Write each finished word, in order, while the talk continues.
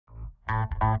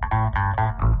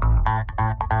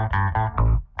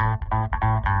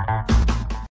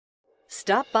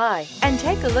Stop by and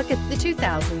take a look at the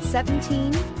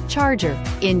 2017 Charger.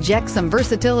 Inject some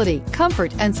versatility,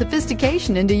 comfort, and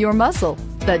sophistication into your muscle.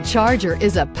 The Charger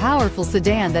is a powerful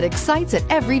sedan that excites at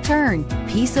every turn.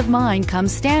 Peace of mind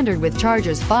comes standard with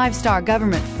Charger's 5-star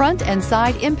government front and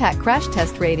side impact crash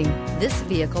test rating. This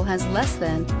vehicle has less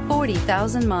than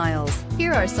 40,000 miles.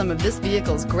 Here are some of this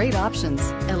vehicle's great options: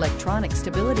 electronic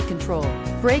stability control,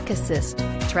 brake assist,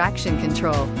 traction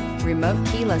control, remote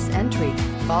keyless entry,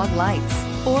 fog lights,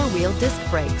 4-wheel disc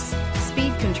brakes,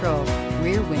 speed control,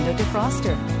 rear window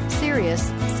defroster, Sirius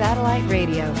satellite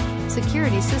radio,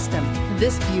 security system.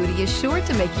 This beauty is sure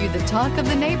to make you the talk of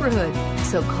the neighborhood.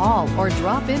 So call or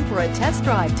drop in for a test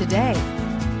drive today.